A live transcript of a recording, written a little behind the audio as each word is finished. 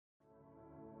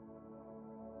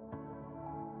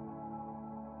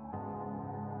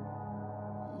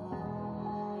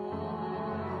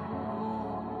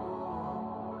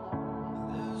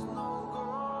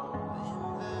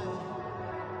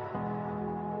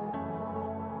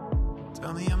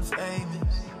Tell me I'm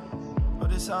famous,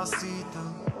 but it's all see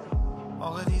through.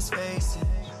 All of these faces,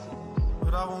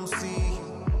 but I won't see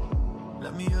you.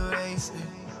 Let me erase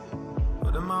it.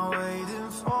 What am I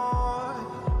waiting for?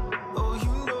 Oh,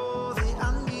 you know that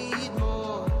I need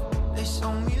more. They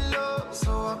show me love,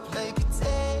 so I play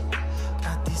pretend.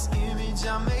 Got this image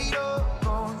I made up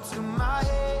going through my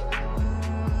head.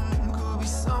 Could be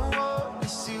someone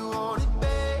that she wanted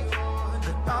back,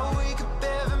 but I wake up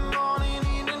every morning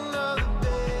in another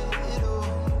bed.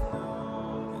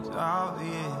 Oh, it's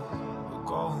obvious we're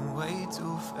going way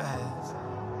too fast,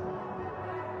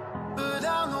 but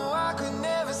I know I could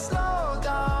never slow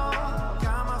down.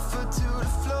 Got my foot to the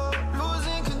floor,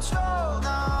 losing control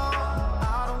now.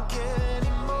 I don't care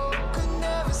anymore, could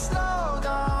never slow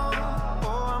down.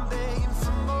 Oh, I'm begging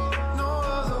for more, no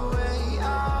other way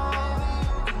out.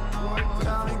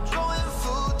 Got me going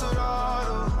full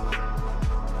throttle.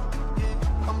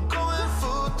 Yeah, I'm going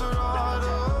full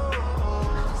throttle.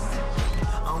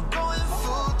 I'm going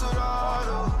full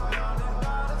throttle.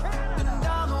 And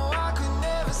I know I could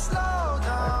never slow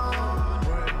down.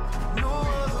 No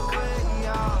other way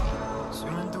out.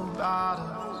 Swimming through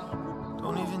bottles,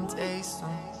 don't even taste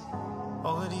them.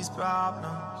 All of these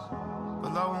problems,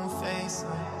 but I won't face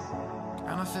them.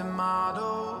 Counterfeit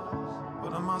models,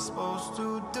 what am I supposed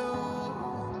to do?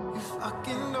 You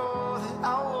fucking know that I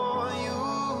want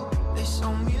you. They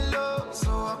show me love,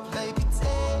 so I play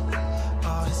pretend.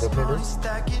 All this money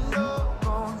stacking up,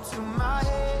 going to my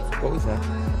head. What was that?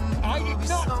 I did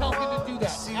not tell him to do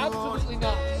that. Absolutely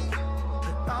not.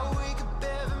 I wake up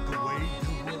every The way morning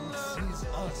the in world another sees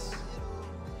us,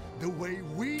 the way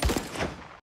we